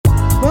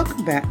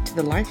Welcome back to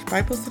the Life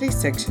Bible Study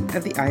section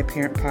of the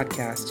iParent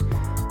podcast.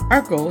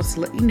 Our goal is to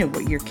let you know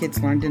what your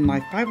kids learned in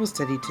Life Bible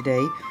Study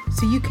today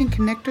so you can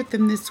connect with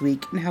them this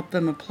week and help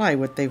them apply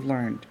what they've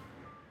learned.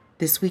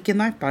 This week in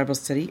Life Bible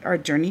Study, our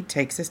journey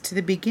takes us to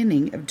the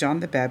beginning of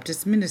John the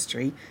Baptist's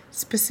ministry,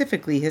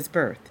 specifically his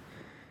birth.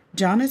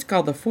 John is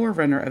called the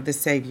forerunner of the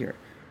Savior.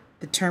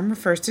 The term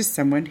refers to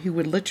someone who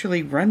would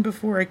literally run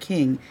before a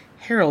king,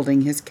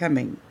 heralding his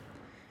coming.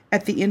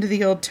 At the end of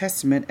the Old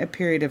Testament, a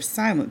period of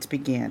silence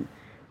began.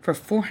 For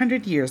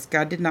 400 years,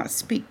 God did not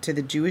speak to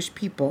the Jewish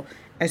people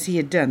as he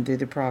had done through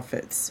the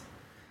prophets.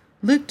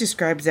 Luke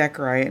describes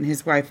Zechariah and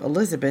his wife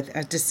Elizabeth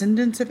as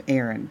descendants of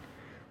Aaron.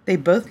 They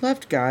both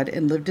loved God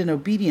and lived in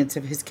obedience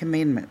of his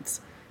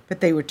commandments, but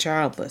they were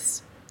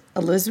childless.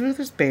 Elizabeth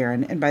was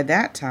barren, and by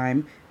that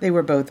time they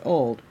were both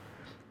old.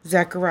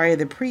 Zechariah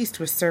the priest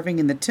was serving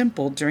in the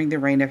temple during the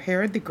reign of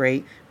Herod the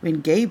Great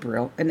when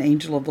Gabriel, an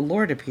angel of the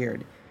Lord,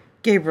 appeared.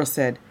 Gabriel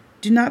said,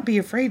 "Do not be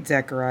afraid,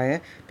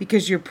 Zechariah,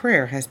 because your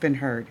prayer has been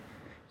heard.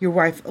 Your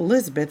wife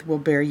Elizabeth will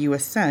bear you a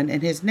son,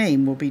 and his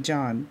name will be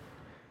John."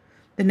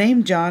 The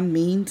name John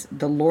means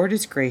the Lord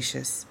is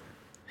gracious.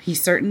 He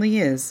certainly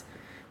is.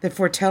 The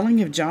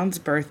foretelling of John's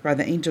birth by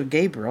the angel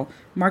Gabriel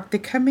marked the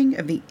coming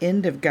of the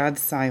end of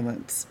God's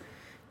silence.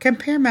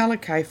 Compare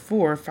Malachi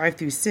 4,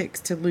 5-6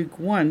 to Luke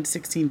 1,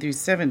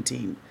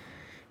 16-17.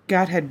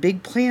 God had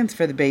big plans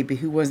for the baby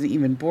who wasn't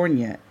even born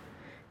yet.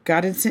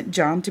 God had sent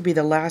John to be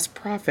the last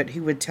prophet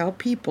who would tell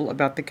people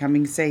about the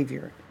coming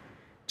Savior.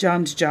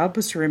 John's job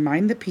was to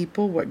remind the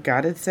people what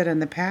God had said in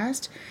the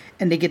past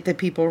and to get the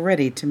people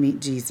ready to meet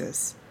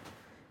Jesus.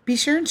 Be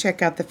sure and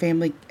check out the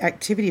family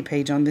activity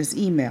page on this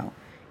email.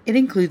 It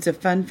includes a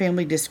fun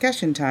family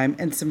discussion time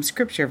and some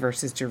scripture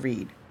verses to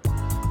read.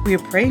 We are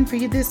praying for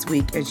you this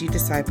week as you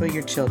disciple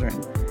your children.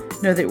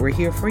 Know that we're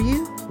here for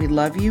you, we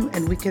love you,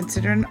 and we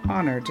consider it an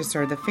honor to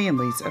serve the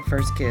families of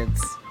First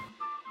Kids.